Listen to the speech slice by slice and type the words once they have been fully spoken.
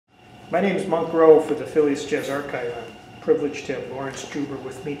My name is Monk Rowe for the Fillius Jazz Archive. I'm privileged to have Laurence Juber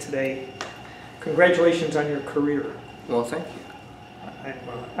with me today. Congratulations on your career. Well, thank you.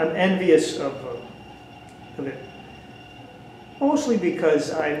 I'm envious of it, mostly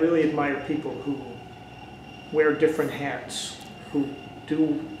because I really admire people who wear different hats, who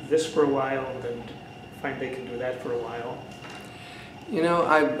do this for a while and then find they can do that for a while. You know,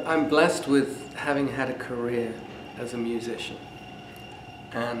 I'm blessed with having had a career as a musician.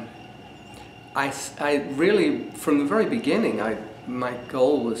 And I really, from the very beginning, my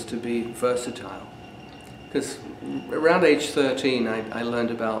goal was to be versatile. Because around age 13, I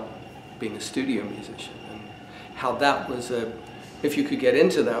learned about being a studio musician and how that was if you could get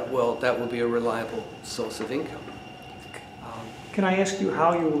into that world, that would be a reliable source of income. Can I ask you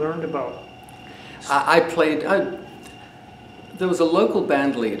how you learned about? There was a local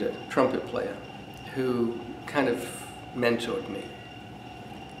band leader, trumpet player, who kind of mentored me.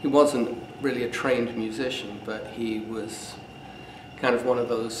 He wasn't really a trained musician, but he was kind of one of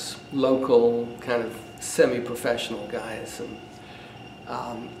those local, kind of semi-professional guys.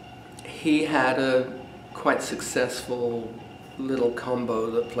 And he had a quite successful little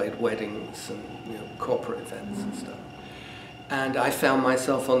combo that played weddings and corporate events and stuff. And I found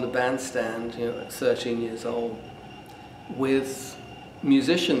myself on the bandstand, at 13 years old, with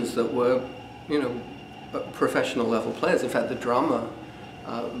musicians that were, professional level players. In fact, the drummer,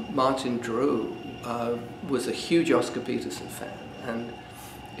 Martin Drew, was a huge Oscar Peterson fan and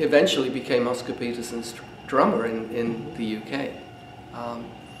eventually became Oscar Peterson's drummer in the UK.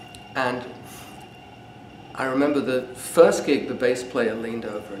 And I remember the first gig, the bass player leaned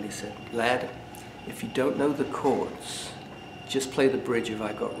over and he said, "Lad, if you don't know the chords, just play the bridge of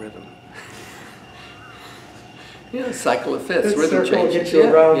I Got Rhythm." Cycle of fifths, rhythm changes.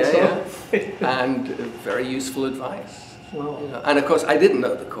 And very useful advice. Wow. And of course, I didn't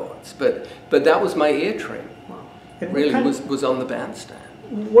know the chords, but that was my ear training. Wow. Really was on the bandstand.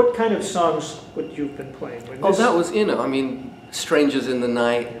 What kind of songs would you have been playing? That was, Strangers in the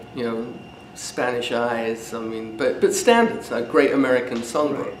Night, Spanish Eyes, but standards, like Great American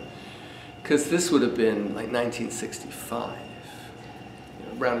Songbook. Because this would have been like 1965,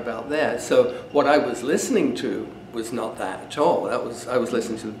 round about there. So what I was listening to was not that at all. I was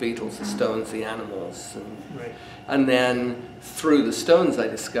listening to the Beatles, the Stones, the Animals, and then through the Stones I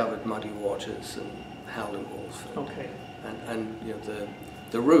discovered Muddy Waters and Howlin' Wolf, and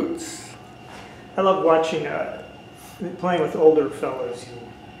the Roots. I love watching, playing with older fellas.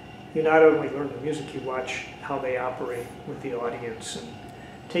 You not only learn the music, you watch how they operate with the audience and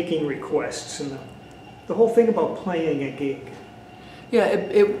taking requests and the whole thing about playing a gig. Yeah,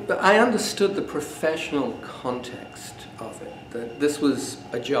 I understood the professional context of it, that this was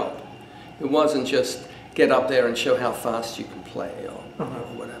a job. It wasn't just get up there and show how fast you can play or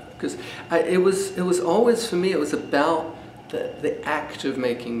whatever. Because it was always, for me, it was about the act of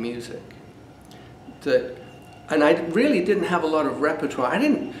making music. And I really didn't have a lot of repertoire. I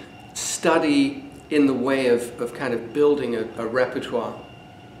didn't study in the way of kind of building a repertoire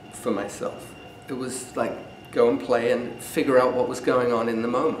for myself. It was like go and play and figure out what was going on in the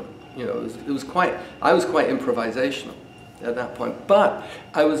moment. I was quite improvisational at that point. But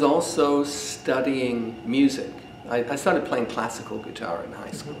I was also studying music. I started playing classical guitar in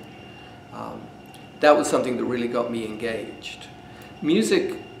high school. That was something that really got me engaged.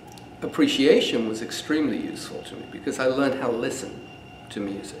 Music appreciation was extremely useful to me because I learned how to listen to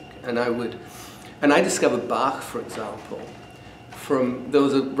music. And I discovered Bach, for example, there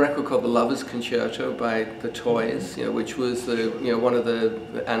was a record called The Lover's Concerto by the Toys, which was one of the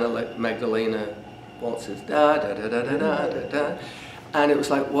Anna Magdalena waltzes, da da da da da da da da, and it was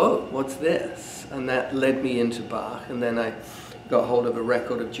like, whoa, what's this? And that led me into Bach, and then I got hold of a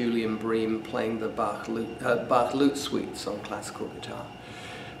record of Julian Bream playing the Bach lute suites on classical guitar.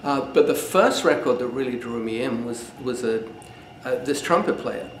 But the first record that really drew me in was this trumpet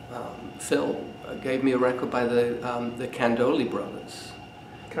player, Phil, gave me a record by the Candoli brothers,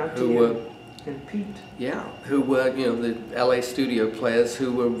 who were Pete. Yeah, who were the LA studio players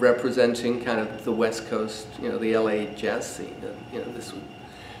who were representing kind of the West Coast, the LA jazz scene. And,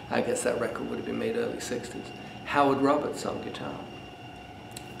 I guess that record would have been made early '60s. Howard Roberts on guitar,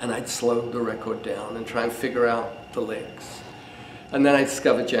 and I'd slow the record down and try and figure out the licks, and then I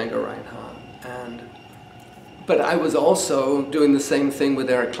discovered Django Reinhardt But I was also doing the same thing with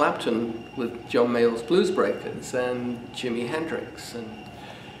Eric Clapton, with John Mayall's Blues Breakers and Jimi Hendrix. And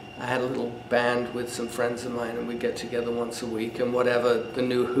I had a little band with some friends of mine, and we'd get together once a week, and whatever the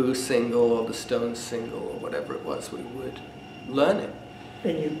new Who single or the Stones single or whatever it was, we would learn it.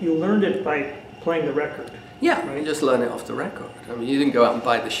 And you learned it by playing the record? Yeah, right? you just learn it off the record. I mean, you didn't go out and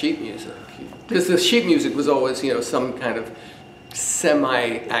buy the sheet music. Because the sheet music was always, you know, some kind of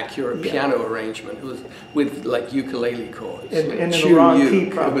semi-accurate piano arrangement. It was with like ukulele chords. And in the tune wrong you. key,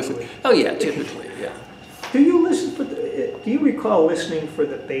 probably. Oh yeah, typically, yeah. Do you listen for do you recall listening for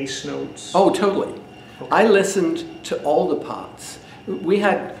the bass notes? Oh, totally. Okay. I listened to all the parts. We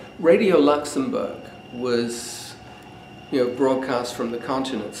had Radio Luxembourg was, you know, broadcast from the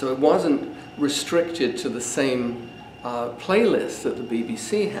continent, so it wasn't restricted to the same playlist that the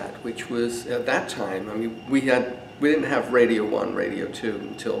BBC had, which was at that time. I mean, we didn't have Radio 1, Radio 2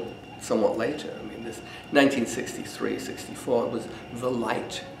 until somewhat later. I mean, this 1963, 64, it was the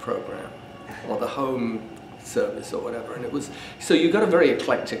Light program or the Home service or whatever, and it was, so you got a very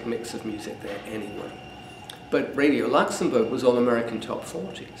eclectic mix of music there anyway. But Radio Luxembourg was all American Top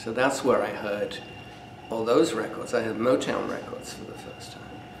 40, so that's where I heard all those records. I had Motown records for the first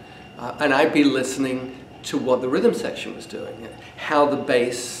time. And I'd be listening to what the rhythm section was doing, how the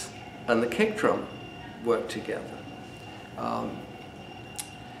bass and the kick drum worked together.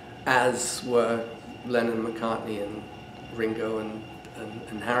 As were Lennon, McCartney, and Ringo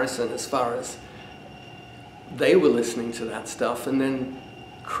and Harrison, as far as they were listening to that stuff and then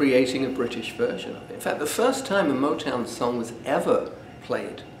creating a British version of it. In fact, the first time a Motown song was ever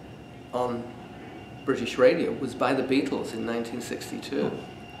played on British radio was by the Beatles in 1962.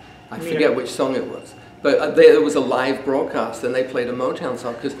 I forget which song it was. But there was a live broadcast and they played a Motown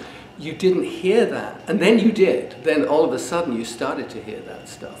song because you didn't hear that. And then you did. Then all of a sudden you started to hear that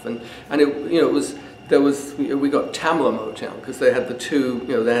stuff. And it, you know, we got Tamla Motown because they had the two,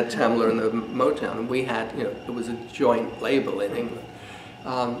 you know, they had Tamla and the Motown, and we had, you know, it was a joint label in England.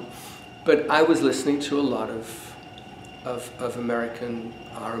 But I was listening to a lot of American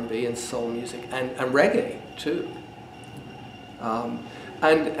R&B and soul music and reggae too.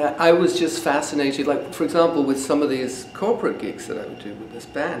 And I was just fascinated, like for example with some of these corporate gigs that I would do with this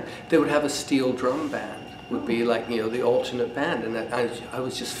band, they would have a steel drum band, would be like, you know, the alternate band, and I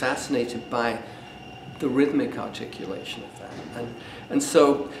was just fascinated by the rhythmic articulation of that. And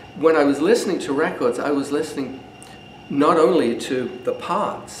so when I was listening to records, I was listening not only to the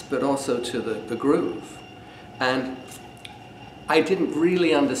parts, but also to the groove. And I didn't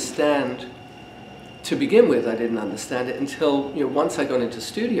really understand, to begin with, I didn't understand it until, you know, once I got into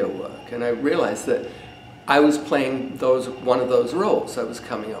studio work and I realized that I was playing one of those roles. I was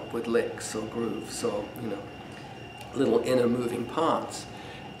coming up with licks or grooves or, you know, little inner moving parts.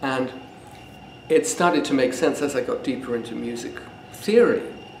 And it started to make sense as I got deeper into music theory,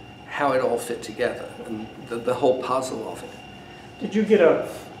 how it all fit together and the whole puzzle of it. Did you get a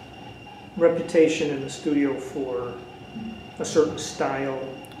reputation in the studio for a certain style?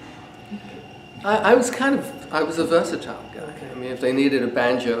 I was a versatile guy. Okay. I mean, if they needed a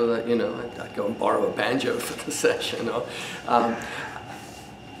banjo, that, you know, I'd go and borrow a banjo for the session. Or,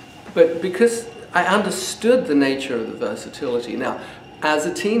 but because I understood the nature of the versatility. Now, as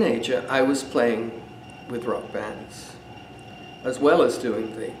a teenager, I was playing with rock bands, as well as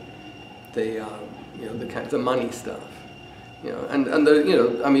doing you know, the kind of the money stuff. You know, and the, you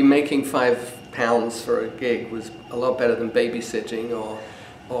know, I mean, making £5 for a gig was a lot better than babysitting or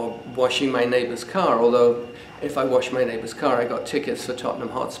washing my neighbour's car, although if I washed my neighbour's car, I got tickets for Tottenham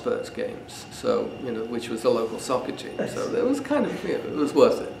Hotspur's games, so, you know, which was the local soccer team, so it was kind of, you know, it was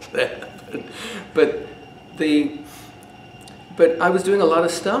worth it. But I was doing a lot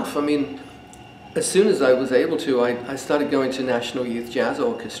of stuff. I mean, as soon as I was able to, I started going to National Youth Jazz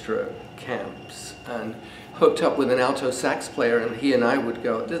Orchestra camps and hooked up with an alto sax player, and he and I would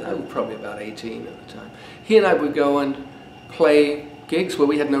go, I was probably about 18 at the time, he and I would go and play gigs where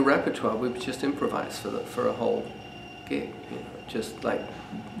we had no repertoire. We would just improvise for a whole gig, you know, just like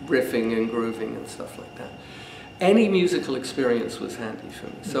riffing and grooving and stuff like that. Any musical experience was handy for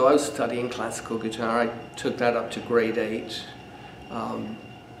me. So I was studying classical guitar. I took that up to grade 8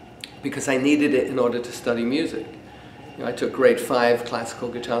 because I needed it in order to study music. You know, I took grade 5 classical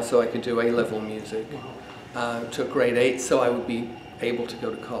guitar so I could do A-level music. Took grade 8 so I would be able to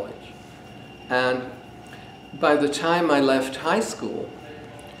go to college. And by the time I left high school,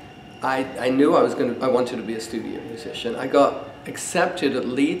 I knew I wanted to be a studio musician. I got accepted at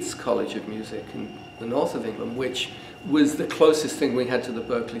Leeds College of Music in the north of England, which was the closest thing we had to the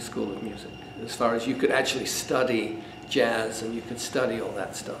Berklee School of Music, as far as you could actually study jazz and you could study all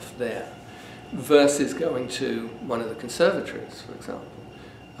that stuff there, versus going to one of the conservatories, for example.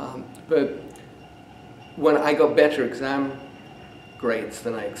 But when I got better exam grades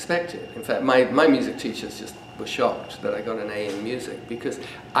than I expected. In fact, my music teachers just were shocked that I got an A in music because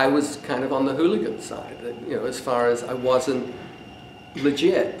I was kind of on the hooligan side, you know, as far as I wasn't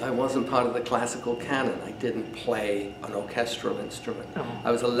legit. I wasn't part of the classical canon. I didn't play an orchestral instrument. Oh.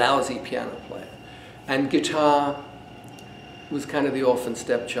 I was a lousy piano player. And guitar was kind of the orphan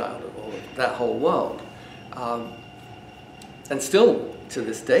stepchild of all of that whole world. And still, to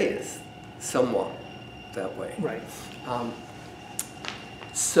this day, is somewhat that way. Right.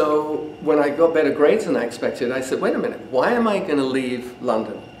 So when I got better grades than I expected, I said, wait a minute, why am I going to leave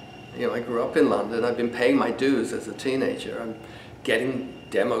London? You know, I grew up in London. I've been paying my dues as a teenager. I'm getting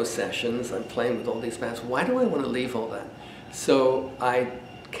demo sessions. I'm playing with all these bands. Why do I want to leave all that? So I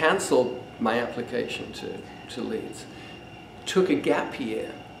canceled my application to Leeds. Took a gap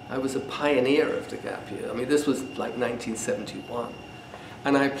year. I was a pioneer of the gap year. I mean, this was like 1971.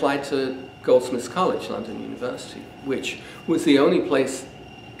 And I applied to Goldsmiths College, London University, which was the only place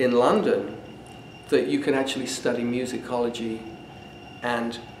in London that you could actually study musicology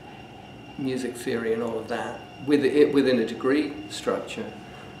and music theory and all of that within a degree structure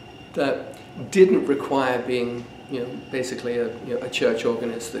that didn't require being, you know, basically a church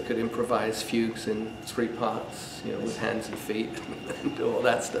organist that could improvise fugues in 3 parts, you know, with hands and feet and all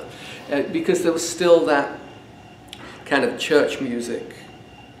that stuff. Because there was still that kind of church music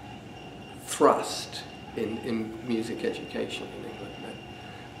thrust in music education in England.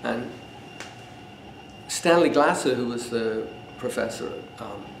 And Stanley Glasser, who was the professor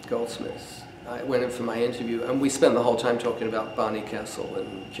at Goldsmiths, I went in for my interview, and we spent the whole time talking about Barney Kessel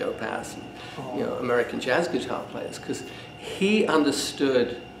and Joe Pass and you know, American jazz guitar players, because he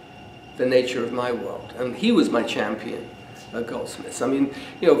understood the nature of my world, and he was my champion at Goldsmiths. I mean,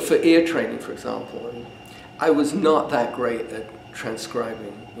 you know, for ear training, for example, I was not that great at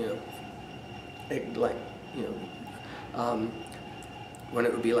transcribing, you know, like, you know, when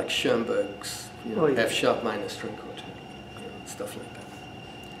it would be like Schoenberg's, you know, F-sharp minor string quartet, you know, stuff like that.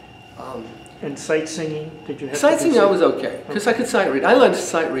 And sight singing, did you have sight to singing? I was okay, because I could sight read. I learned to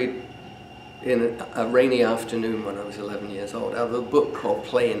sight read in a rainy afternoon when I was 11 years old, out of a book called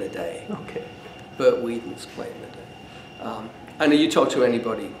Play in a Day. Okay. Burt Whedon's Play in a Day. And you talk to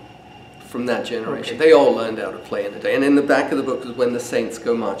anybody from that generation, okay, they all learned how to play in a day. And in the back of the book was When the Saints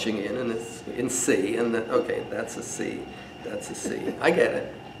Go Marching In, and it's in C, and then, okay, that's a C, that's a C. I get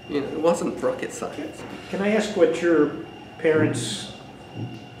it. You know, it wasn't rocket science. Can I ask what your parents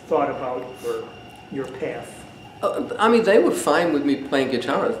thought about for your path? I mean, they were fine with me playing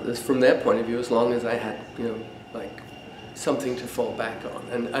guitar from their point of view, as long as I had, you know, like something to fall back on.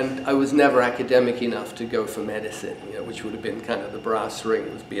 And I was never academic enough to go for medicine, you know, which would have been kind of the brass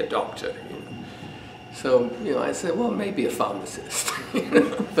ring, was be a doctor, you know. So, you know, I said, well, maybe a pharmacist, you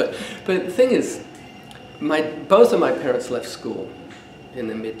know. But the thing is, both of my parents left school in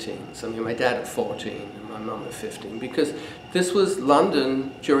the mid-teens. I mean, my dad at 14 and my mum at 15, because this was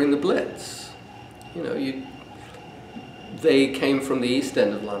London during the Blitz. You know, they came from the East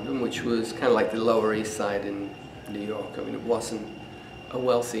End of London, which was kind of like the Lower East Side in New York. I mean, it wasn't a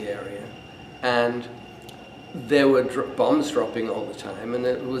wealthy area. And there were bombs dropping all the time, and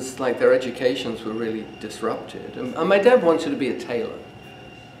it was like their educations were really disrupted. And my dad wanted to be a tailor.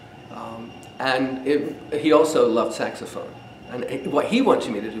 He also loved saxophone. And what he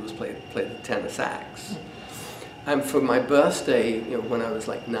wanted me to do was play the tenor sax. And for my birthday, you know, when I was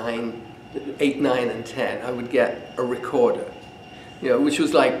like 8, 9, and 10, I would get a recorder, you know, which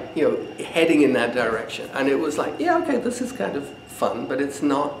was like, you know, heading in that direction. And it was like, yeah, okay, this is kind of fun, but it's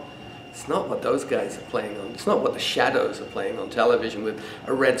not what those guys are playing on. It's not what the Shadows are playing on television with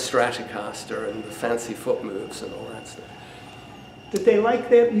a red Stratocaster and the fancy foot moves and all that stuff. Did they like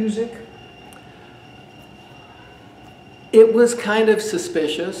that music? It was kind of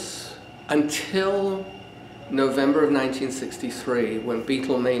suspicious until November of 1963, when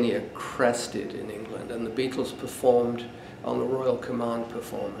Beatlemania crested in England, and the Beatles performed on the Royal Command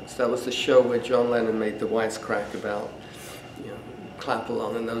performance. That was the show where John Lennon made the wisecrack about, you know, clap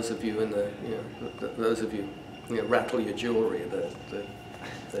along, and those of you in the, you know, those of you, you know, rattle your jewelry, the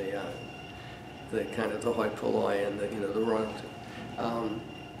kind of the hoi polloi and the, you know, the royalty.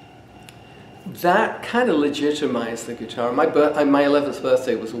 That kind of legitimized the guitar. My 11th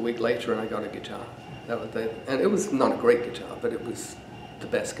birthday was a week later, and I got a guitar. And it was not a great guitar, but it was the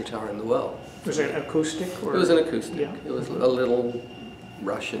best guitar in the world. Was it acoustic? Or? It was an acoustic. Yeah. It was a little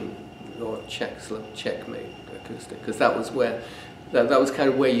Russian or Czech-made acoustic, because that was where, that was kind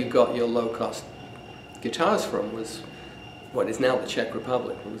of where you got your low-cost guitars from, was what is now the Czech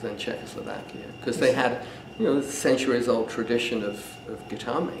Republic. It was then Czechoslovakia, because they had, you know, a centuries-old tradition of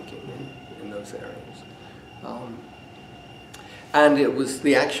guitar making in those areas. And it was,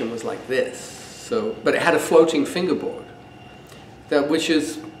 the action was like this. So, but it had a floating fingerboard, that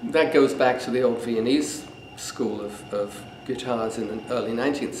goes back to the old Viennese school of guitars in the early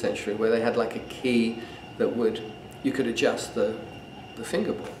 19th century, where they had like a key that you could adjust the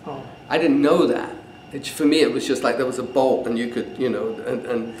fingerboard. Oh. I didn't know that. For me, it was just like there was a bolt, and you could,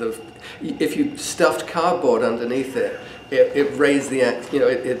 if you stuffed cardboard underneath it, it raised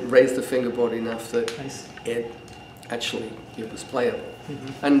it raised the fingerboard enough that it was playable.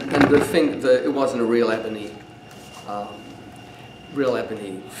 Mm-hmm. And it wasn't a real ebony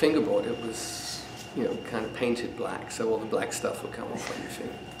fingerboard. It was kind of painted black, so all the black stuff would come off on your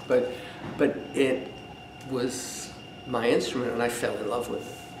finger. But it was my instrument, and I fell in love with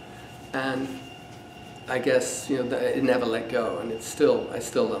it. And I guess it never let go, and I still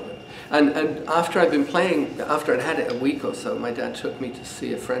love it. And after I'd been playing, after I'd had it a week or so, my dad took me to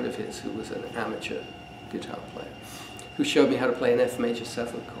see a friend of his who was an amateur guitar player, who showed me how to play an F major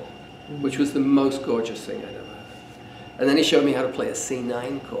 7 chord, which was the most gorgeous thing I'd ever heard. And then he showed me how to play a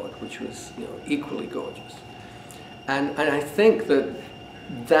C9 chord, which was equally gorgeous. And I think that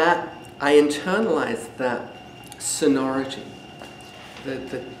I internalized that sonority,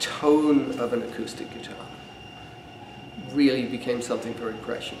 the tone of an acoustic guitar really became something very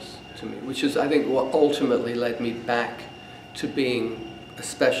precious to me, which is, I think, what ultimately led me back to being a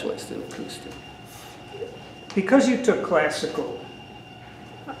specialist in acoustic. Because you took classical,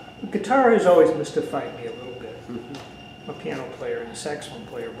 guitar has always mystified me a little bit. Mm-hmm. I'm a piano player and a saxophone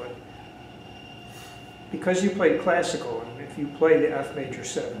player, but because you played classical, and if you play the F major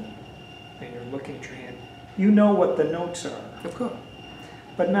 7 and you're looking at your hand, you know what the notes are. Of course.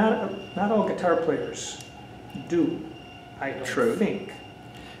 But not all guitar players do, I don't think.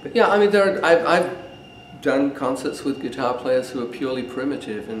 But yeah, I mean, I've done concerts with guitar players who are purely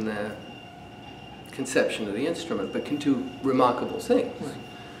primitive in their conception of the instrument, but can do remarkable things.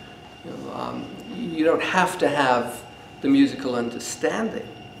 Right. You don't have to have the musical understanding,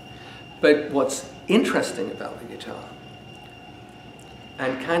 but what's interesting about the guitar,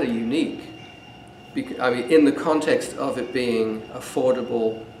 and kind of unique, in the context of it being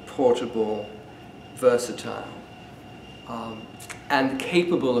affordable, portable, versatile, and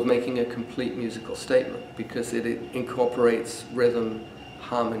capable of making a complete musical statement, because it incorporates rhythm,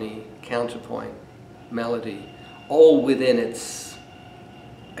 harmony, counterpoint, melody, all within its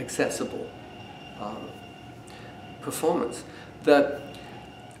accessible performance. That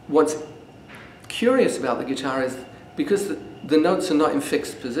what's curious about the guitar is, because the notes are not in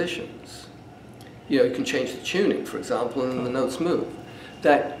fixed positions, you can change the tuning, for example, and the notes move.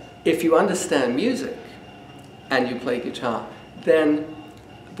 That if you understand music and you play guitar, then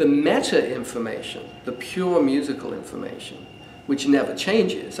the meta information, the pure musical information, which never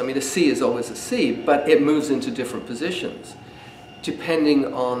changes. I mean, a C is always a C, but it moves into different positions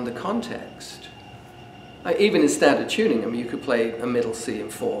depending on the context. Even in standard tuning, I mean, you could play a middle C in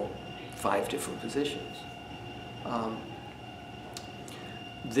 4, 5 different positions.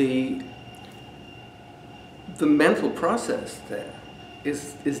 The mental process there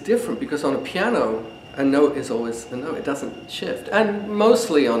is different, because on a piano, a note is always a note. It doesn't shift. And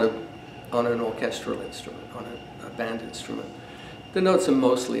mostly on an orchestral instrument, on a band instrument, the notes are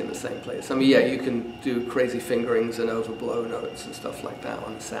mostly in the same place. I mean, yeah, you can do crazy fingerings and overblow notes and stuff like that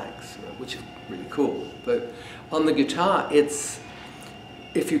on the sax, which is really cool. But on the guitar, if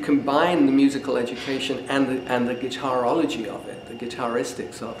you combine the musical education and the guitarology of it, the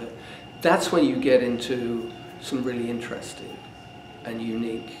guitaristics of it, that's when you get into some really interesting and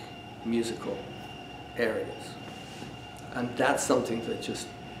unique musical areas. And that's something that just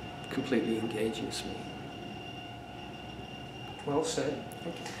completely engages me. Well said.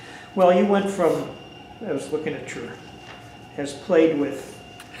 Well, you went from, I was looking at has played with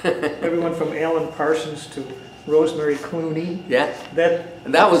everyone from Alan Parsons to Rosemary Clooney. Yeah.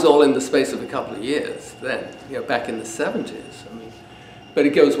 And that was all in the space of a couple of years then, back in the 70s. I mean, but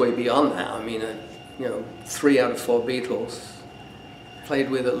it goes way beyond that. I mean, 3 out of 4 Beatles, played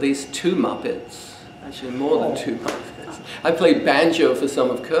with at least 2 Muppets. Actually, more than 2 Muppets. I played banjo for some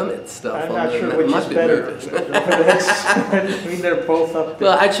of Kermit's stuff. I'm not sure which is better. I mean, they're both up there.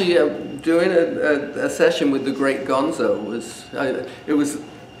 Well, actually, doing a session with the great Gonzo was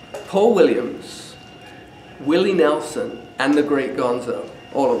Paul Williams, Willie Nelson, and the great Gonzo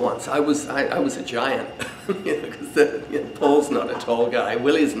all at once. I was a giant, because Paul's not a tall guy,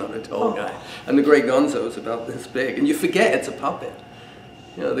 Willie's not a tall guy, and the great Gonzo is about this big, and you forget it's a puppet.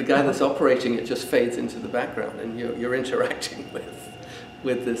 The guy that's operating it just fades into the background, and you're interacting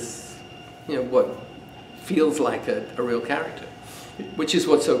with this, what feels like a real character, which is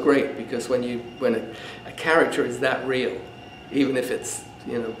what's so great, because when a character is that real, even if it's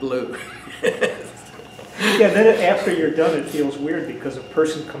blue, Yeah, then after you're done, it feels weird because a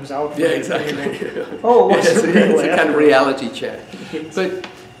person comes out. Yeah, exactly. Oh, it wasn't real. It's a kind of reality check. Yes. But,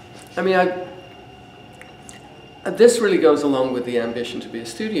 I mean, this really goes along with the ambition to be a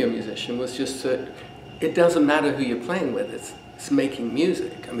studio musician, was just that it doesn't matter who you're playing with, it's making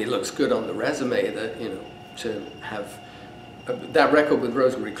music. I mean, it looks good on the resume that, you know, to have, that record with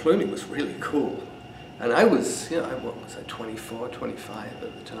Rosemary Clooney was really cool. And I was, you know, what was I, 24, 25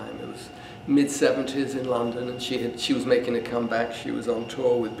 at the time. It was mid-70s in London, and she was making a comeback. She was on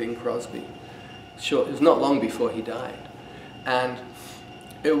tour with Bing Crosby. Sure, it was not long before he died. And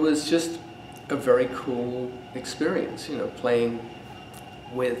it was just a very cool experience, you know, playing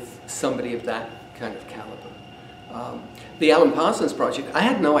with somebody of that kind of caliber. The Alan Parsons Project, I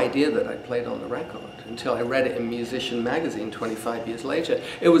had no idea that I played on the record until I read it in Musician magazine 25 years later.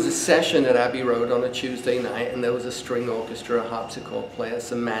 It was a session at Abbey Road on a Tuesday night, and there was a string orchestra, a harpsichord player,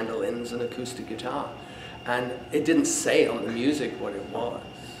 some mandolins, and acoustic guitar. And it didn't say on the music what it was.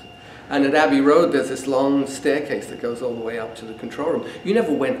 And at Abbey Road, there's this long staircase that goes all the way up to the control room. You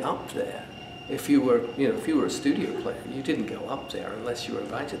never went up there. If you were, you know, if you were a studio player, you didn't go up there unless you were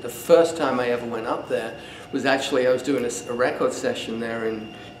invited. The first time I ever went up there was actually, I was doing a record session there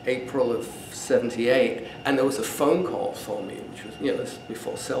in April of '78, and there was a phone call for me, which was, you know, this was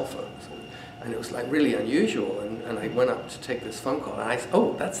before cell phones, and it was like really unusual. And I went up to take this phone call, and I said,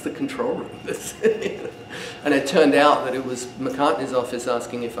 "Oh, that's the control room." And it turned out that it was McCartney's office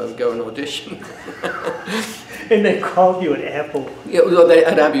asking if I would go and audition. And they called you at Apple. Yeah, well,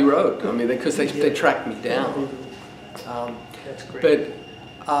 at Abbey Road. I mean, because they tracked me down. That's great. But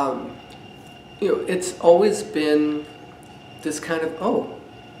you know, it's always been this kind of, oh,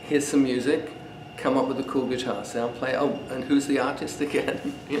 here's some music, come up with a cool guitar sound, play. Oh, and who's the artist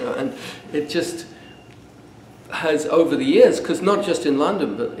again? You know, and it just has over the years, because not just in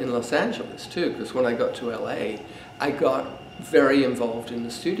London but in Los Angeles too. Because when I got to LA, I got very involved in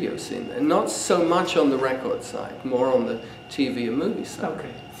the studio scene, and not so much on the record side, more on the TV and movie side.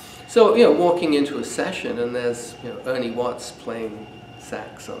 Okay. So, you know, walking into a session and there's, you know, Ernie Watts playing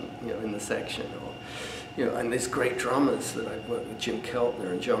sax on, you know, in the section, or, you know, and there's great drummers that I've worked with, Jim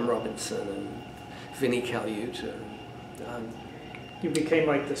Keltner and John Robinson and Vinnie Colaiuta. You became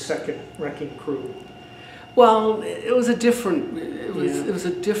like the second wrecking crew. Well, it was a different, it was a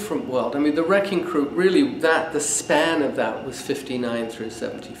different world. I mean, the Wrecking Crew, really, the span of that was 59 through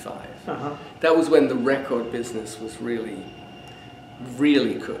 75. Uh-huh. That was when the record business was really,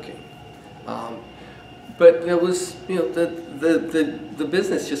 really cooking. But there was, you know, the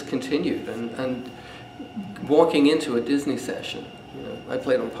business just continued, and walking into a Disney session, you know, I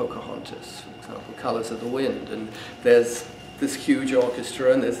played on Pocahontas, for example, Colors of the Wind, and there's this huge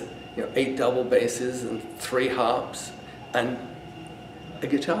orchestra, and there's, you know, 8 double basses and 3 harps and a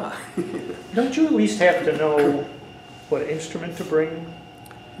guitar. Don't you at least have to know what instrument to bring?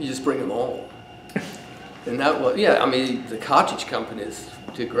 You just bring them all. And that was, yeah, I mean, the cartridge companies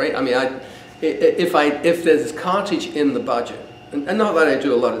did great. I mean, if there's cartridge in the budget, and not that I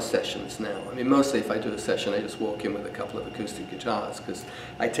do a lot of sessions now. I mean, mostly if I do a session, I just walk in with a couple of acoustic guitars, because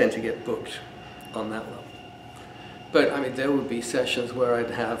I tend to get booked on that level. But I mean, there would be sessions where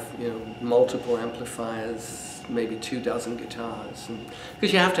I'd have, you know, multiple amplifiers, maybe 24 guitars,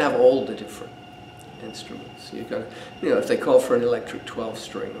 because you have to have all the different instruments. You've got to, you know, if they call for an electric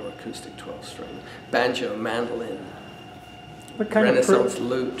 12-string or acoustic 12-string, banjo, mandolin, What kind Renaissance of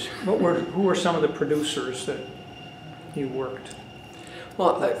lute. Who were some of the producers that you worked?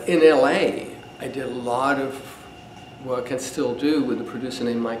 Well, in LA, I did a lot of work, and still do, with a producer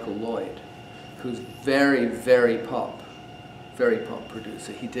named Michael Lloyd, who's very, very pop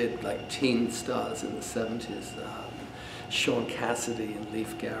producer. He did like Teen Stars in the 70s, Sean Cassidy and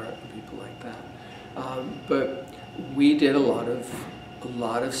Leif Garrett and people like that. But we did a lot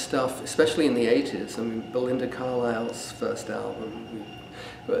of stuff, especially in the 80s. I mean, Belinda Carlisle's first album.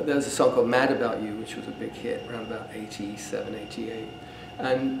 There's a song called Mad About You, which was a big hit around about 87, 88.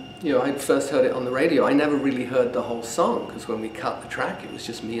 And, you know, I first heard it on the radio. I never really heard the whole song, because when we cut the track, it was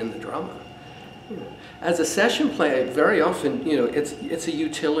just me and the drummer. As a session player, very often, you know, it's a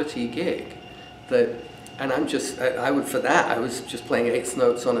utility gig, and I'm just, I was just playing 8th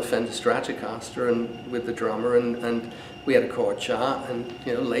notes on a Fender Stratocaster and with the drummer, and we had a chord chart, and,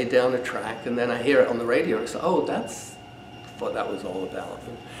 you know, laid down a track, and then I hear it on the radio, and I say, oh, that's what that was all about.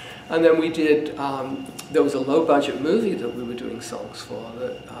 And then we did, there was a low-budget movie that we were doing songs for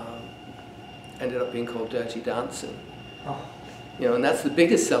that ended up being called Dirty Dancing. Oh. You know, and that's the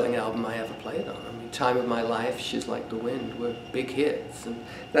biggest selling album I ever played on. I mean, Time of My Life, She's Like the Wind were big hits. And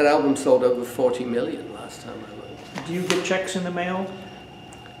that album sold over 40 million last time I looked. Do you get checks in the mail?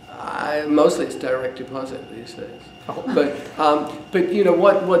 mostly it's direct deposit these days. Oh. But you know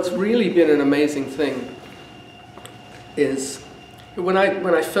what's really been an amazing thing is when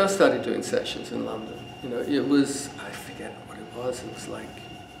I first started doing sessions in London, you know, it was, I forget what it was like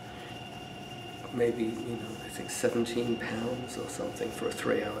maybe, you know, I think £17 or something for a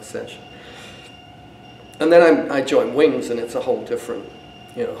 3-hour session. And then I joined Wings, and it's a whole different,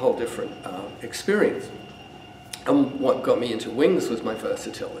 you know, experience. And what got me into Wings was my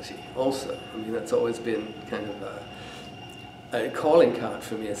versatility also. I mean, that's always been kind of a calling card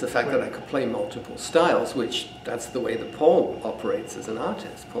for me, is the fact that I could play multiple styles, which that's the way that Paul operates as an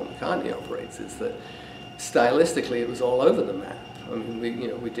artist. Paul McCartney operates, is that stylistically it was all over the map. I mean,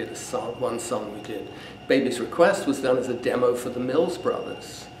 we did one song we did. Baby's Request was done as a demo for the Mills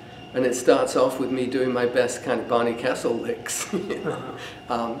Brothers. And it starts off with me doing my best kind of Barney Kessel licks. You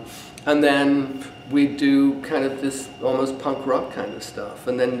know? And then we do kind of this almost punk rock kind of stuff.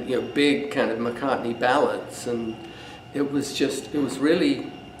 And then, you know, big kind of McCartney ballads. And it was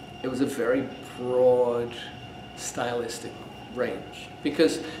a very broad stylistic range.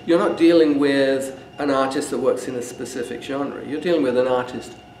 Because you're not dealing with an artist that works in a specific genre. You're dealing with an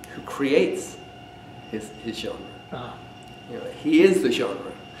artist who creates his genre. You know, he is the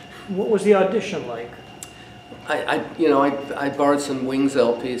genre. What was the audition like? I borrowed some Wings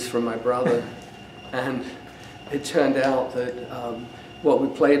LPs from my brother, and it turned out that what we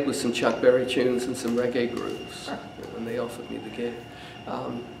played was some Chuck Berry tunes and some reggae grooves, and they offered me the gig.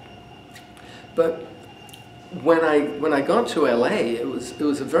 But when I got to LA, it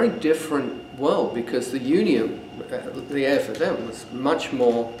was a very different world, because the union, the AFM, was much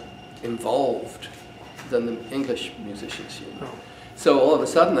more involved than the English musicians union. Oh. So all of a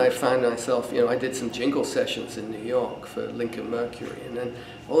sudden I found myself, you know, I did some jingle sessions in New York for Lincoln Mercury, and then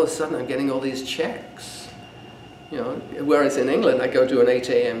all of a sudden I'm getting all these checks. You know, whereas in England I go do an 8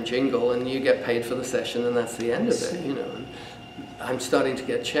 a.m. jingle and you get paid for the session and that's the end of it, you know. And I'm starting to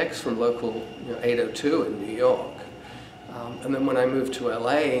get checks from local, you know, 802 in New York. And then when I moved to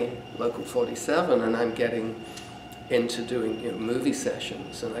LA, local 47, and I'm getting into doing, you know, movie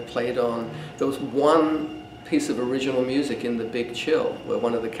sessions, and I played on, there was one piece of original music in The Big Chill, where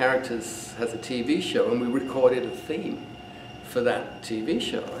one of the characters has a TV show, and we recorded a theme for that TV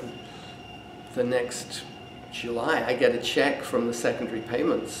show. And the next July, I get a check from the Secondary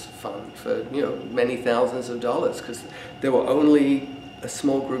Payments Fund for, you know, many thousands of dollars, because there were only a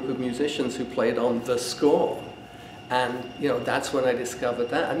small group of musicians who played on the score. And, you know, that's when I discovered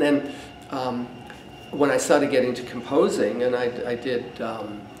that. And then when I started getting to composing, and I did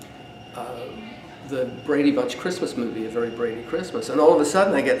the Brady Bunch Christmas movie, A Very Brady Christmas, and all of a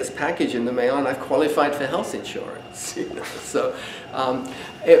sudden I get this package in the mail and I've qualified for health insurance. You know? So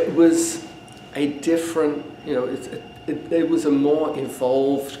it was a different, you know, it was a more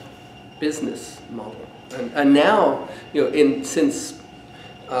evolved business model. And now, you know, since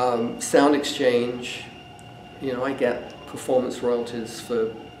Sound Exchange, you know, I get performance royalties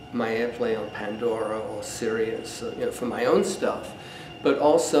for my airplay on Pandora or Sirius, you know, for my own stuff, but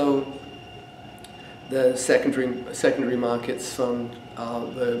also the secondary markets fund,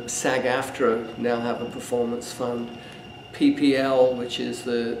 the SAG-AFTRA now have a performance fund, PPL, which is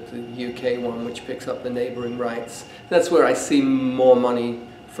the UK one, which picks up the neighbouring rights. That's where I see more money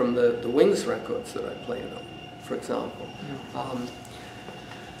from the Wings records that I played on, for example.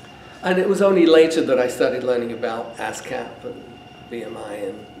 And it was only later that I started learning about ASCAP and BMI,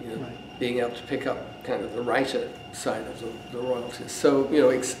 and, you know, being able to pick up kind of the writer side of the royalties. So, you know,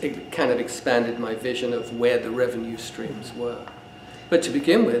 it kind of expanded my vision of where the revenue streams were. But to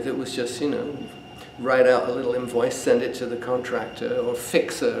begin with, it was just, you know, write out a little invoice, send it to the contractor, or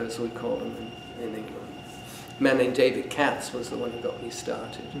fixer, as we call them in England. A man named David Katz was the one who got me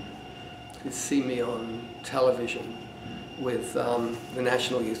started. He'd see me on television with the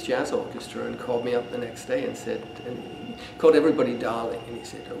National Youth Jazz Orchestra, and called me up the next day and said, and he called everybody darling, and he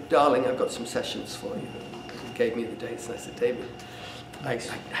said, "Oh, darling, I've got some sessions for you." He gave me the dates, and I said, "David, I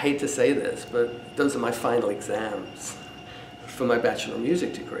hate to say this, but those are my final exams for my Bachelor of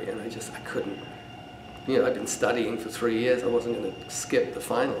Music degree," and I couldn't. You know, I'd been studying for 3 years, I wasn't going to skip the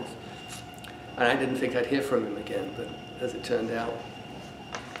finals. And I didn't think I'd hear from him again, but as it turned out,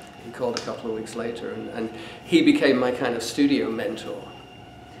 he called a couple of weeks later, and he became my kind of studio mentor.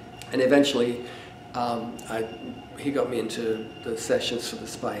 And eventually, he got me into the sessions for The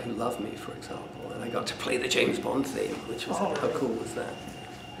Spy Who Loved Me, for example, and I got to play the James Bond theme, which was, how cool was that?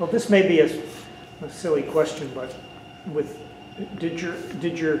 Well, this may be a silly question, but did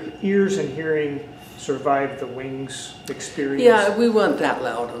your ears and hearing survive the Wings experience? Yeah, we weren't that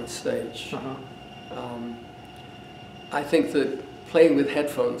loud on stage. I think that playing with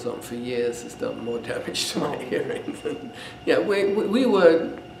headphones on for years has done more damage to my hearing than, yeah, we were,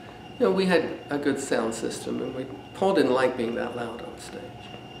 you know, we had a good sound system, and Paul didn't like being that loud on stage.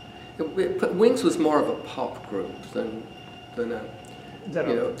 Wings was more of a pop group than a,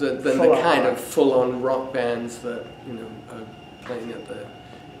 you know, than the kind of full-on rock bands that, you know, are playing at the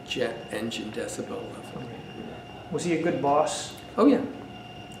jet engine decibel level. Was he a good boss? Oh yeah,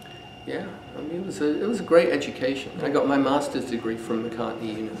 yeah. I mean, it was a great education. I got my master's degree from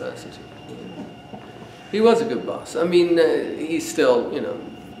McCartney University. He was a good boss. I mean, he's still, you know,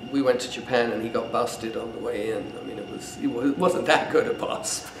 we went to Japan and he got busted on the way in. I mean, he wasn't that good a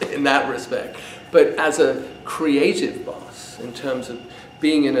boss in that respect. But as a creative boss, in terms of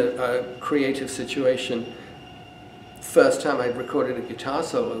being in a creative situation, first time I recorded a guitar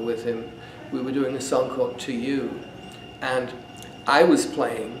solo with him, we were doing a song called To You, and I was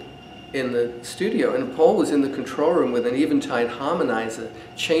playing in the studio, and Paul was in the control room with an Eventide harmonizer,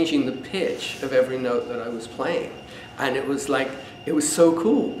 changing the pitch of every note that I was playing. And it was like, it was so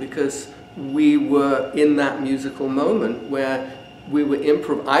cool, because we were in that musical moment where we were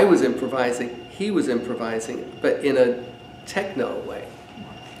I was improvising, he was improvising, but in a techno way.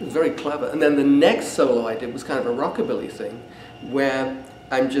 It was very clever. And then the next solo I did was kind of a rockabilly thing, where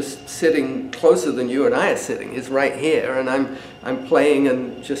I'm just sitting closer than you and I are sitting. He's right here, and I'm playing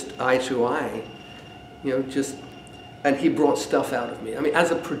and just eye to eye, you know, and he brought stuff out of me. I mean,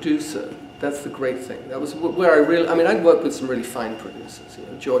 as a producer, that's the great thing. That was where I mean, I'd worked with some really fine producers. You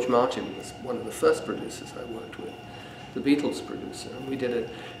know, George Martin was one of the first producers I worked with, the Beatles producer, and we did it.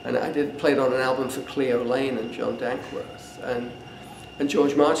 And I played on an album for Cleo Lane and John Dankworth, and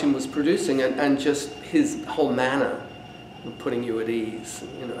George Martin was producing, and just his whole manner of putting you at ease,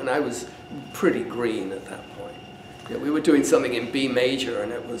 you know. And I was pretty green at that point. You know, we were doing something in B major,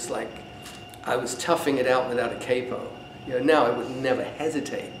 and it was like I was toughing it out without a capo. You know, now I would never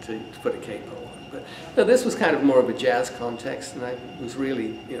hesitate to put a capo on. But no, this was kind of more of a jazz context, and I was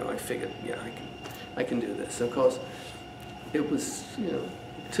really, you know, I figured, yeah, I can do this. Of course, it was, you know,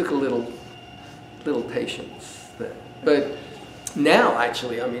 it took a little patience there. But now,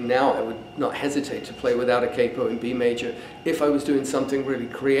 actually, I mean, now I would not hesitate to play without a capo in B major if I was doing something really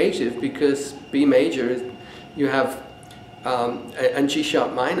creative, because B major is, you have, and G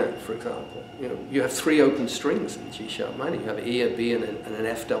sharp minor, for example, you know, you have 3 open strings in G sharp minor. You have an E, a B, and an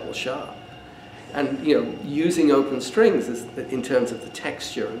F double sharp. And, you know, using open strings is, in terms of the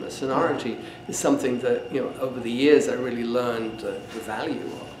texture and the sonority, is something that, you know, over the years I really learned the value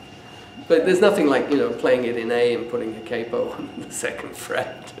of. But there's nothing like, you know, playing it in A and putting a capo on the 2nd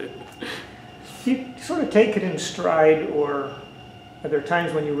fret. You sort of take it in stride, or are there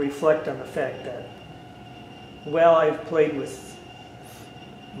times when you reflect on the fact that, well, I've played with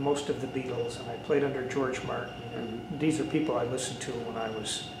most of the Beatles, and I played under George Martin, and these are people I listened to when I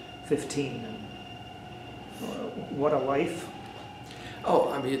was 15, and what a life. Oh,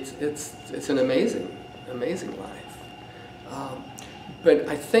 I mean, it's an amazing life. But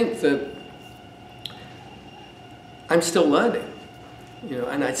I think that I'm still learning, you know,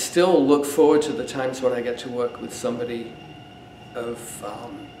 and I still look forward to the times when I get to work with somebody of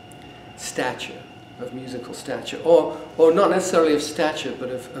stature, of musical stature, or not necessarily of stature, but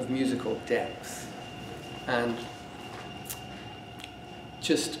of musical depth, and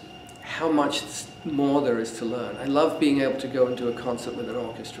just how much more there is to learn. I love being able to go and do a concert with an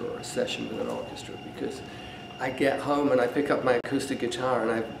orchestra or a session with an orchestra, because I get home and I pick up my acoustic guitar,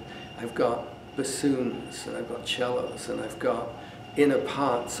 and I've got bassoons, and I've got cellos, and I've got inner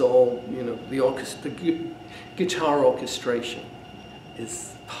parts, all, you know, the guitar orchestration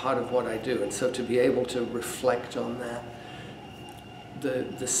is part of what I do. And so to be able to reflect on that,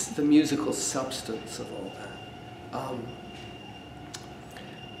 the musical substance of all that.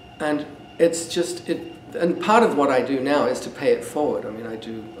 And it's just, and part of what I do now is to pay it forward. I mean, I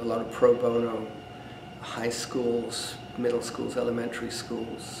do a lot of pro bono, high schools, middle schools, elementary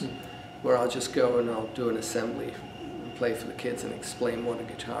schools, where I'll just go and I'll do an assembly and play for the kids and explain what a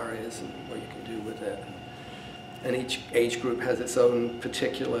guitar is and what you can do with it. And each age group has its own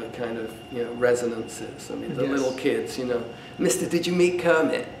particular kind of, you know, resonances. I mean, the little kids, you know, Mr. Did you meet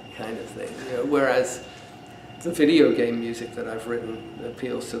Kermit? Kind of thing. You know, whereas the video game music that I've written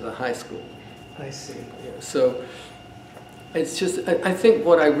appeals to the high school. I see. You know, so it's just, I think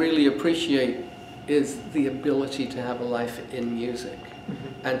what I really appreciate is the ability to have a life in music,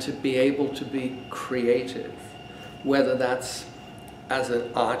 and to be able to be creative, whether that's as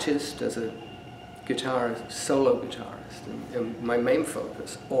an artist, as a guitarist, solo guitarist, and my main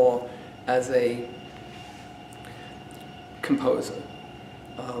focus, or as a composer,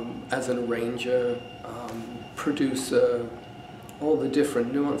 as an arranger, producer, all the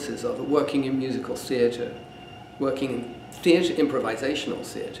different nuances of it, working in musical theatre, working in theatre, improvisational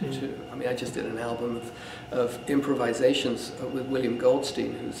theatre too. I mean, I just did an album of improvisations with William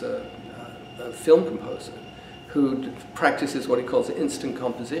Goldstein, who's a film composer, who practices what he calls instant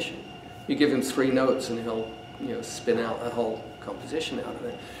composition. You give him 3 notes and he'll, spin out a whole composition out of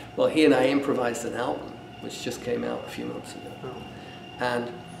it. Well, he and I improvised an album, which just came out a few months ago. Oh.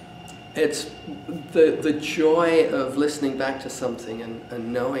 And it's the joy of listening back to something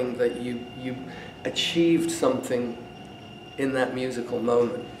and knowing that you achieved something in that musical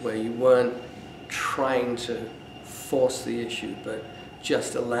moment where you weren't trying to force the issue, but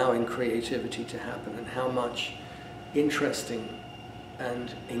just allowing creativity to happen, and how much interesting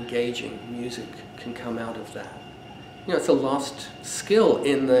and engaging music can come out of that. It's a lost skill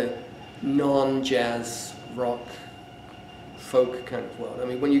in the non-jazz, rock, folk kind of world. I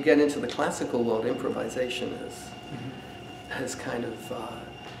mean, when you get into the classical world, improvisation has kind of,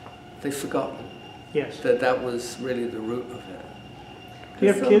 they've forgotten that was really the root of it. Do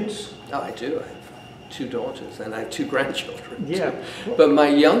you have kids? Oh, I do. I have 2 daughters, and I have 2 grandchildren. Yeah. Too. But my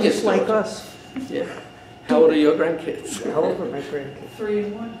youngest just like daughter, us. Yeah. How old are your grandkids? How old are my grandkids? 3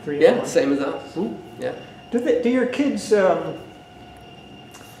 and 1. 3 and Yeah, 1. same as us. Ooh. Yeah. Do your kids,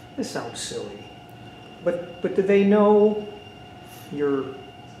 this sounds silly, but do they know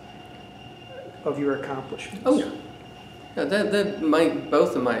of your accomplishments? Oh, yeah.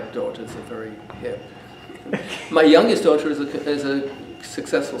 Both of my daughters are very hip. My youngest daughter is a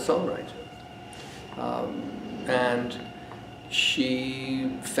successful songwriter. And she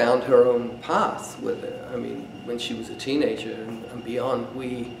found her own path with it. I mean, when she was a teenager and beyond,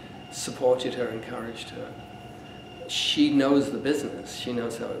 we supported her, encouraged her. She knows the business, she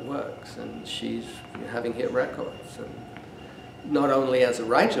knows how it works, and she's having hit records. And not only as a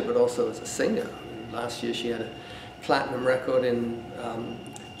writer, but also as a singer. I mean, last year she had a platinum record in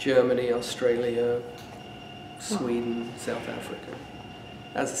Germany, Australia, Sweden, South Africa,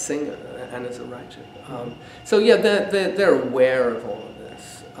 as a singer and as a writer. So yeah, they're aware of all of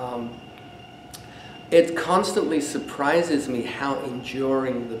this. It constantly surprises me how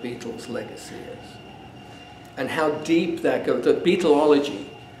enduring the Beatles' legacy is, and how deep that goes. The Beatlology,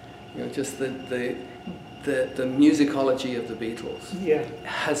 just the musicology of the Beatles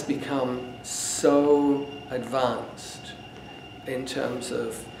has become so advanced in terms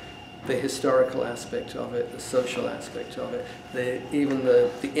of the historical aspect of it, the social aspect of it, even the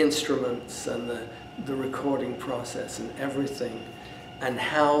instruments and the recording process and everything, and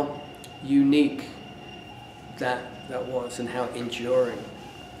how unique that was and how enduring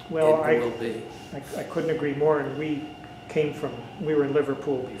it will be. I couldn't agree more, and we were in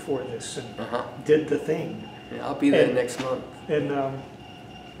Liverpool before this and did the thing. Yeah, I'll be there next month. And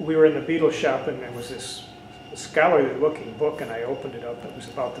we were in the Beatles shop, and there was this scholarly-looking book, and I opened it up. It was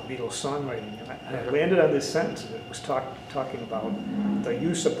about the Beatles songwriting, and I landed on this sentence, and it was talking about the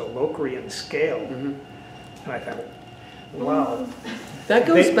use of the Locrian scale, and I thought, wow. That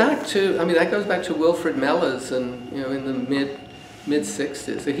goes back to Wilfrid Mellors, and in the mid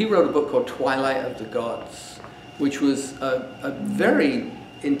 60s, he wrote a book called Twilight of the Gods, which was a very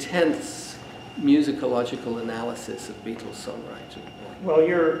intense musicological analysis of Beatles songwriting. Well,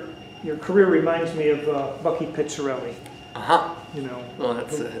 your career reminds me of Bucky Pizzarelli. Well,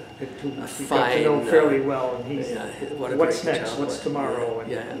 that's who a we fine, got to know fairly well, and he's what's next, what's tomorrow,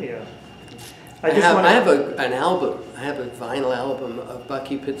 I have an album. I have a vinyl album of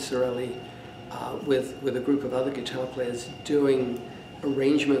Bucky Pizzarelli with a group of other guitar players doing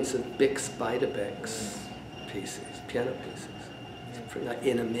arrangements of Bix Beiderbecke's pieces, piano pieces, like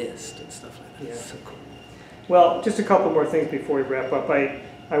In a Mist and stuff like that. Yeah. It's so cool. Well, just a couple more things before we wrap up.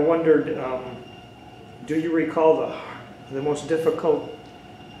 I wondered, do you recall the most difficult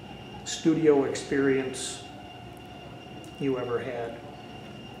studio experience you ever had?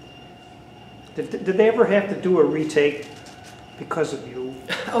 Did they ever have to do a retake because of you?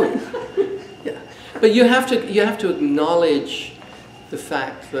 Oh, yeah. But you have to acknowledge the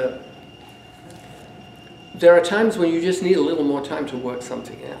fact that there are times when you just need a little more time to work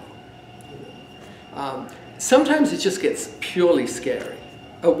something out. Sometimes it just gets purely scary.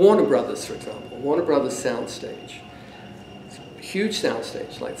 At Warner Brothers, for example, Warner Brothers soundstage, it's a huge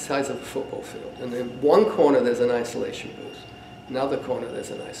soundstage, like the size of a football field, and in one corner there's an isolation booth, another corner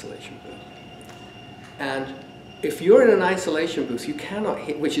there's an isolation booth. And if you're in an isolation booth, you cannot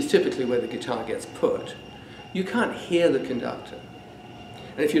hear, which is typically where the guitar gets put, you can't hear the conductor.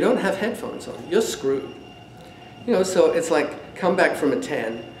 And if you don't have headphones on, you're screwed. So it's like, come back from a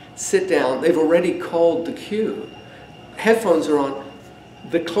 10, sit down, they've already called the cue. Headphones are on,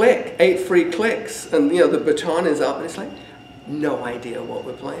 the click, 8 free clicks, and the baton is up, and it's like, no idea what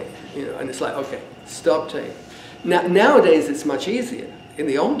we're playing, you know, and it's like, okay, stop tape. Now, nowadays it's much easier. In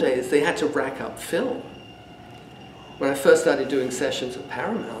the old days, they had to rack up film. When I first started doing sessions at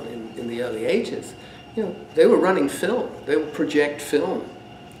Paramount in the early 80s, you know, they were running film. They would project film.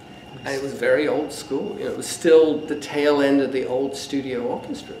 And it was very old school. You know, it was still the tail end of the old studio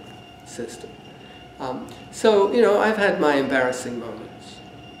orchestra system. So, you know, I've had my embarrassing moments.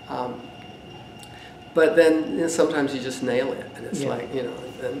 But then, you know, sometimes you just nail it. And it's like, you know,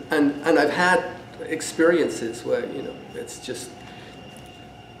 and I've had experiences where, you know, it's just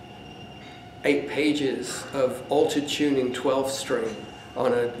 8 pages of altered tuning 12-string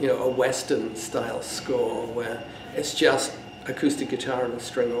on a, you know, a Western style score where it's just acoustic guitar and a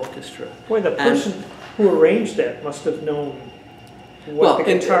string orchestra. Boy, the person who arranged that must have known what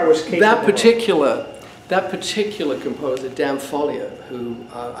the guitar was capable of. That particular composer, Dan Fillius, who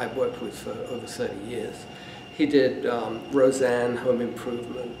I've worked with for over 30 years, he did Roseanne, Home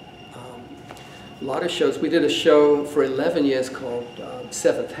Improvement, a lot of shows. We did a show for 11 years called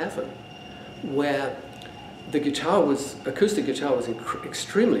Seventh Heaven, where the guitar was, acoustic guitar was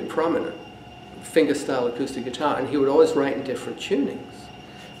extremely prominent, fingerstyle acoustic guitar, and he would always write in different tunings.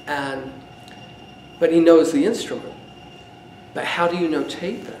 But he knows the instrument. But how do you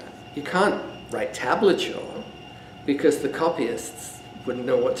notate that? You can't write tablature because the copyists wouldn't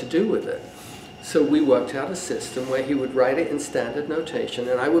know what to do with it. So we worked out a system where he would write it in standard notation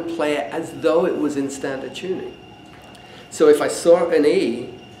and I would play it as though it was in standard tuning. So if I saw an E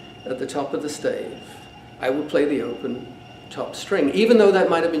at the top of the stave, I would play the open top string, even though that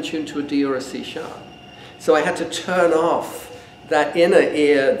might have been tuned to a D or a C sharp. So I had to turn off that inner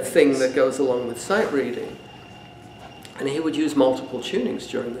ear thing that goes along with sight reading. And he would use multiple tunings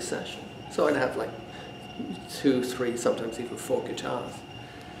during the session. So I'd have like 2, 3, sometimes even 4 guitars.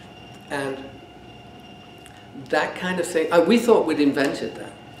 And that kind of thing, we thought we'd invented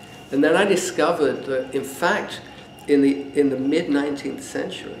that. And then I discovered that, in fact, in the mid-19th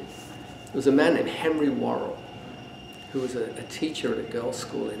century, there was a man named Henry Worrell, who was a teacher at a girls'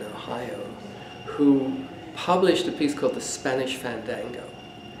 school in Ohio, who published a piece called The Spanish Fandango,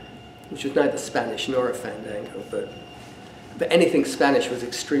 which was neither Spanish nor a fandango, but anything Spanish was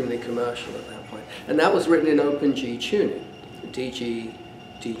extremely commercial at that point. And that was written in open G tuning, DG,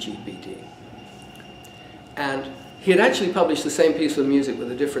 DG, BD. And he had actually published the same piece of music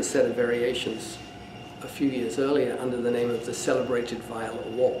with a different set of variations a few years earlier under the name of the Celebrated Violet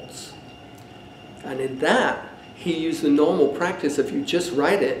Waltz. And in that, he used the normal practice of you just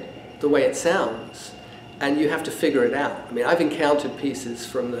write it the way it sounds, and you have to figure it out. I mean, I've encountered pieces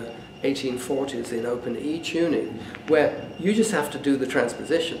from the 1840s in open E tuning where you just have to do the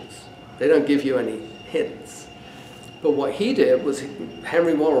transpositions. They don't give you any hints. But what he did was,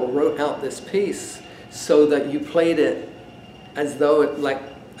 Henry Worrell wrote out this piece so that you played it as though it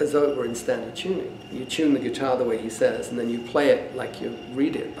were in standard tuning. You tune the guitar the way he says, and then you play it like you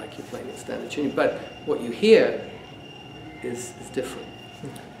read it, like you're playing in standard tuning. But what you hear is different.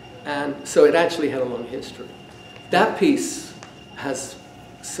 And so it actually had a long history. That piece has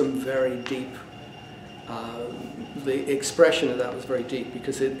some very deep, the expression of that was very deep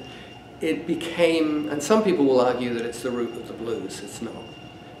because it became, and some people will argue that it's the root of the blues, it's not.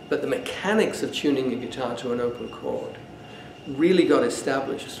 But the mechanics of tuning a guitar to an open chord really got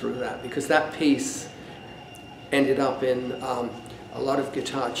established through that, because that piece ended up in a lot of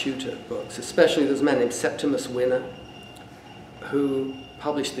guitar tutor books, especially there's a man named Septimus Winner who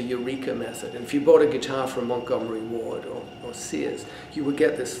published the Eureka method. And if you bought a guitar from Montgomery Ward or Sears, you would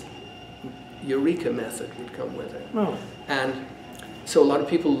get this Eureka method would come with it. Oh. And so a lot of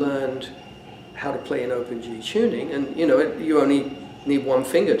people learned how to play in open G tuning, and you know, you only need one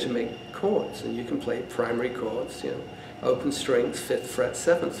finger to make chords, and you can play primary chords, you know, open strings, 5th fret,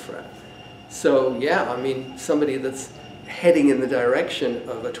 7th fret. So yeah, I mean, somebody that's heading in the direction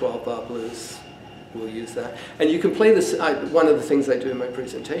of a 12-bar blues will use that. And you can play this, one of the things I do in my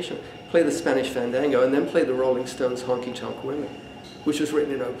presentation, play the Spanish Fandango and then play the Rolling Stones Honky Tonk Women, which was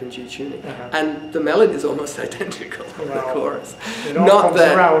written in open G tuning. And the melody is almost identical to the chorus. It all comes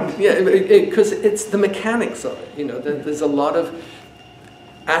around. Yeah, because it's the mechanics of it. You know, there's a lot of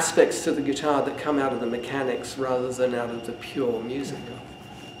aspects to the guitar that come out of the mechanics rather than out of the pure music.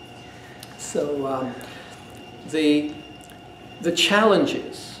 So the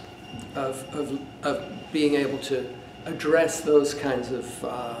challenges of being able to address those kinds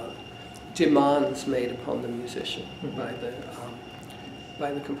of demands made upon the musician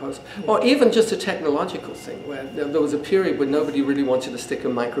by the composer, or even just a technological thing where there was a period when nobody really wanted to stick a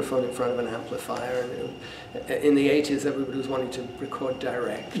microphone in front of an amplifier, and in the 80s everybody was wanting to record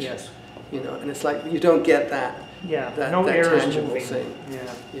direct. Yes. You know, and it's like you don't get that Yeah, that, no that errors tangible moving. thing.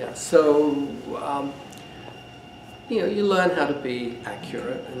 Yeah. Yeah, so you learn how to be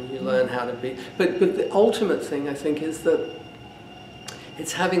accurate, and you learn how to be. But the ultimate thing, I think, is that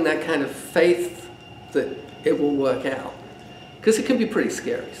it's having that kind of faith that it will work out, because it can be pretty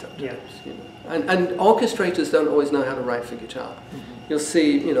scary sometimes. Yeah. You know? And orchestrators don't always know how to write for guitar. You'll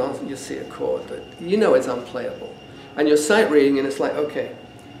see, you'll see a chord that it's unplayable, and you're sight reading, and it's like, okay,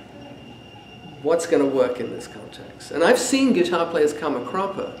 what's going to work in this context? And I've seen guitar players come a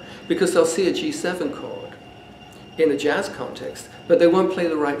cropper because they'll see a G7 chord in a jazz context, but they won't play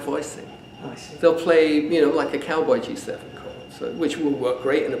the right voicing. I see. They'll play, like a cowboy G7 chord, which will work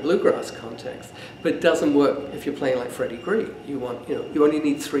great in a bluegrass context, but it doesn't work if you're playing like Freddie Green. You only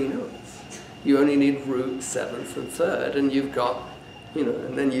need 3 notes. You only need root, 7th, and 3rd, and you've got,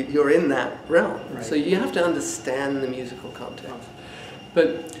 and then you're in that realm. Right. So you have to understand the musical context.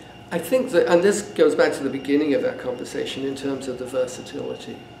 But I think that, and this goes back to the beginning of our conversation in terms of the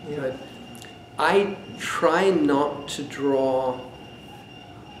versatility. Yeah. Right? I try not to draw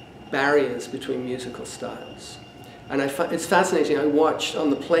barriers between musical styles. And it's fascinating. On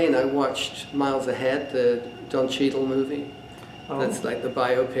the plane, I watched Miles Ahead, the Don Cheadle movie. Oh. That's like the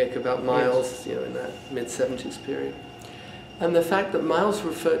biopic about Miles, in that mid-70s period. And the fact that Miles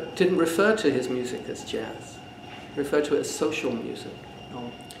didn't refer to his music as jazz, referred to it as social music.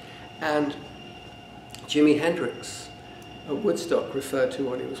 Oh. And Jimi Hendrix at Woodstock referred to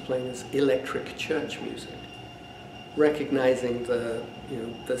what he was playing as electric church music, recognizing the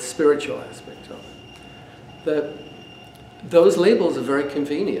spiritual aspect of it. Those labels are very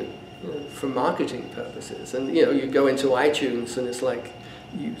convenient for marketing purposes. And you go into iTunes and it's like,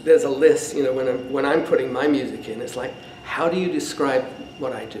 there's a list, when I'm putting my music in, it's like, how do you describe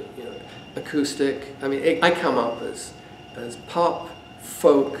what I do? Acoustic, I come up as pop,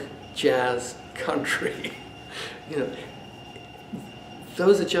 folk, jazz, country.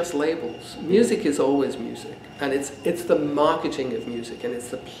 Those are just labels. Music is always music, and it's the marketing of music, and it's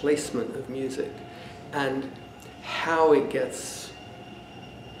the placement of music, and how it gets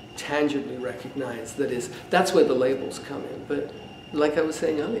tangibly recognized. That's where the labels come in. But like I was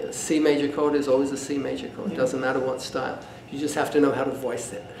saying earlier, a C major chord is always a C major chord. It doesn't matter what style. You just have to know how to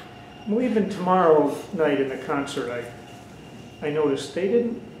voice it. Well, even tomorrow night in the concert, I noticed they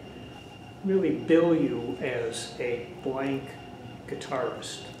didn't really bill you as a blank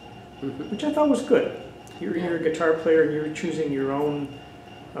guitarist, which I thought was good. You're a guitar player and you're choosing your own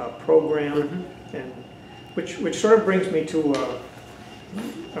program, and which sort of brings me to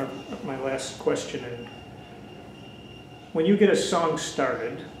my last question. And when you get a song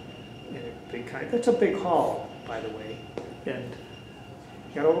started in a big that's a big hall, by the way, and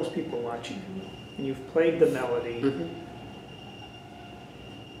you got all those people watching you, and you've played the melody.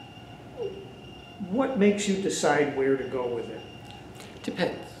 What makes you decide where to go with it?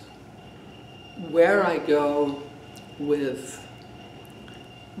 Depends. Where I go with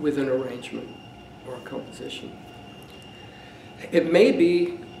an arrangement or a composition. It may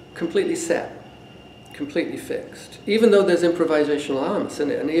be completely set, completely fixed, even though there's improvisational elements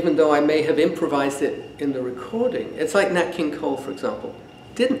in it, and even though I may have improvised it in the recording. It's like Nat King Cole, for example,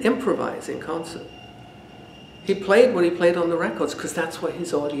 didn't improvise in concert. He played what he played on the records because that's what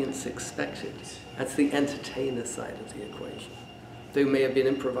his audience expected. That's the entertainer side of the equation. They may have been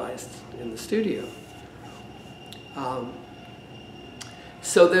improvised in the studio.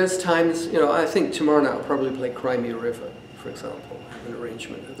 So there's times, I think tomorrow night I'll probably play Cry Me a River, for example, an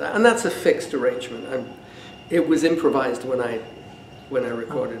arrangement of that. And that's a fixed arrangement. It was improvised when I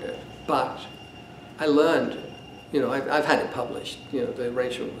recorded it. But I learned, I've had it published, the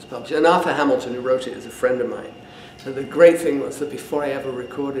arrangement was published. And Arthur Hamilton, who wrote it, is a friend of mine. And the great thing was that before I ever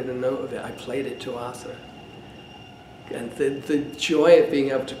recorded a note of it, I played it to Arthur. And the joy of being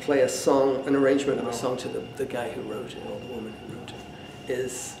able to play an arrangement of a song to the guy who wrote it, or the woman who wrote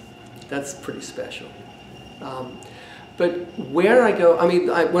it, that's pretty special. But where I go,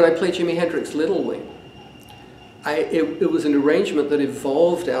 when I played Jimi Hendrix Little Wing, it was an arrangement that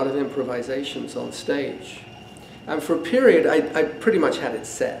evolved out of improvisations on stage. And for a period, I pretty much had it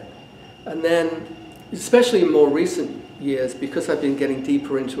set. And then, especially in more recent years, because I've been getting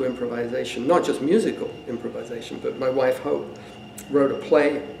deeper into improvisation, not just musical improvisation, but my wife Hope wrote a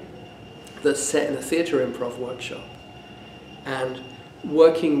play that's set in a theatre improv workshop. And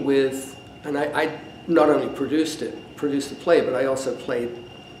working with, and I not only produced the play, but I also played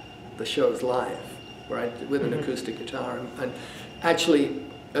the shows live, with an acoustic guitar. And actually,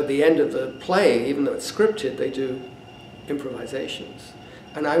 at the end of the play, even though it's scripted, they do improvisations.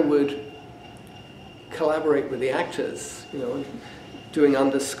 And I would collaborate with the actors, doing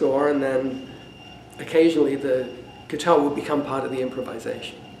underscore and then occasionally the guitar will become part of the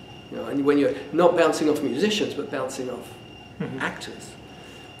improvisation. You know, and when you're not bouncing off musicians, but bouncing off actors,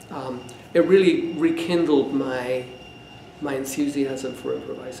 it really rekindled my enthusiasm for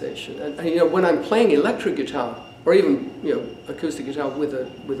improvisation. And you know, when I'm playing electric guitar, or even acoustic guitar with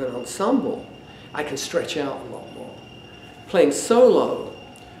an ensemble, I can stretch out a lot more. Playing solo,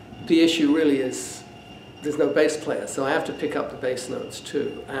 the issue really is there's no bass player, so I have to pick up the bass notes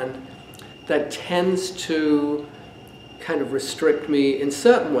too, and that tends to kind of restrict me in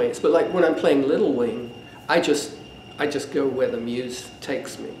certain ways. But like when I'm playing Little Wing, I just go where the muse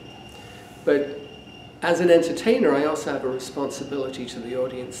takes me. But as an entertainer, I also have a responsibility to the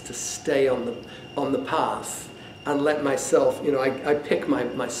audience to stay on the path and let myself, I pick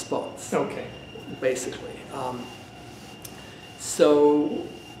my spots. Okay. Basically.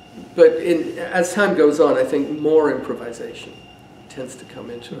 But as time goes on, I think more improvisation tends to come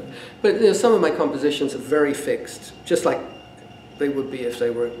into it. But some of my compositions are very fixed, just like they would be if they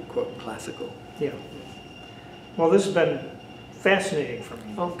were, quote, classical. Yeah. Well, this has been fascinating for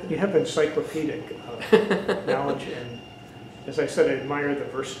me. Okay. You have encyclopedic knowledge, and as I said, I admire the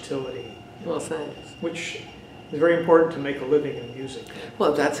versatility. Well, thanks. Which is very important to make a living in music.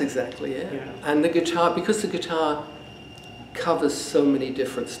 Well, that's exactly it. Yeah. And the guitar, because the guitar covers so many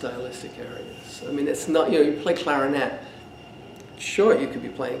different stylistic areas. I mean, it's not, you play clarinet, sure, you could be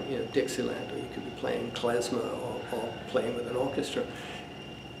playing, Dixieland, or you could be playing klezmer, or playing with an orchestra,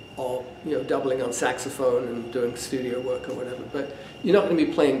 or, doubling on saxophone and doing studio work or whatever, but you're not going to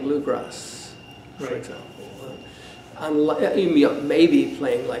be playing bluegrass, for example. Maybe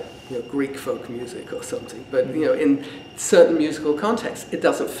playing like, Greek folk music or something, but, in certain musical contexts, it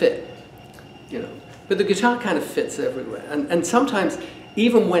doesn't fit, But the guitar kind of fits everywhere, and sometimes,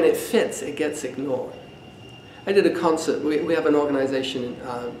 even when it fits, it gets ignored. I did a concert. We have an organization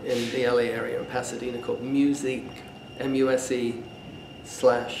in the LA area in Pasadena called Musique, MUSE/IQUE,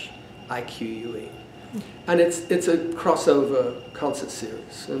 and it's a crossover concert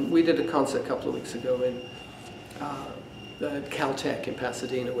series. And we did a concert a couple of weeks ago in Caltech in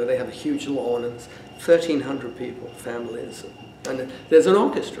Pasadena, where they have a huge lawn and 1,300 people, families, and there's an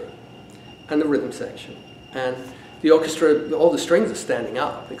orchestra and the rhythm section, and the orchestra, all the strings are standing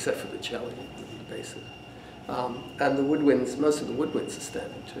up except for the cello and the basses. And the woodwinds, most of the woodwinds are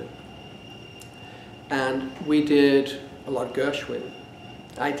standing too. And we did a lot of Gershwin.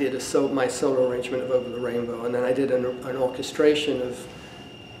 I did my solo arrangement of Over the Rainbow, and then I did an orchestration of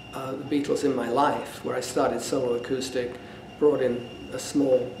the Beatles in My Life, where I started solo acoustic, brought in a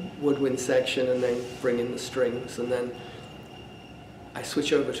small woodwind section, and then bring in the strings, and then I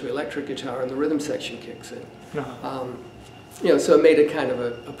switch over to electric guitar, and the rhythm section kicks in. So it made a kind of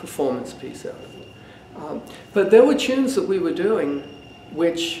a performance piece out of it. But there were tunes that we were doing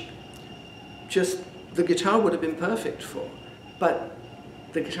which just the guitar would have been perfect for, but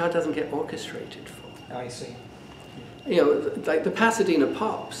the guitar doesn't get orchestrated for. I see. Like the Pasadena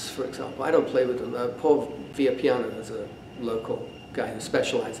Pops, for example. I don't play with them. Paul Villapiano is a local guy who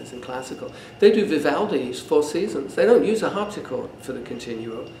specializes in classical. They do Vivaldi's Four Seasons. They don't use a harpsichord for the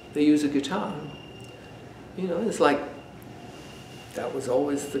continuo. They use a guitar. It's like that was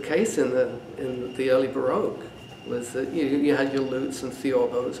always the case in the early Baroque, was that you had your lutes and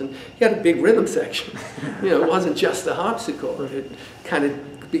theorbos, and you had a big rhythm section. It wasn't just a harpsichord. It kind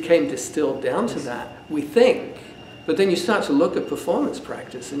of became distilled down to that, we think. But then you start to look at performance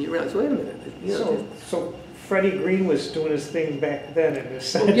practice, and you realize, wait a minute. So Freddie Green was doing his thing back then, in a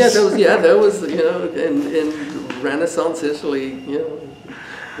sense. There was in Renaissance Italy,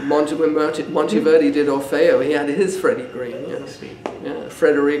 when Monteverdi did Orfeo, he had his Freddie Green,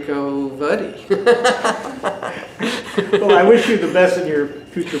 Federico Verdi. Well, I wish you the best in your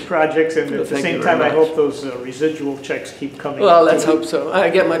future projects, and at the same time, I hope those residual checks keep coming. Well, let's hope so. I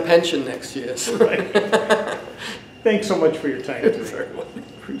get my pension next year. So. Right. Thanks so much for your time today. Very well.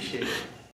 Appreciate it.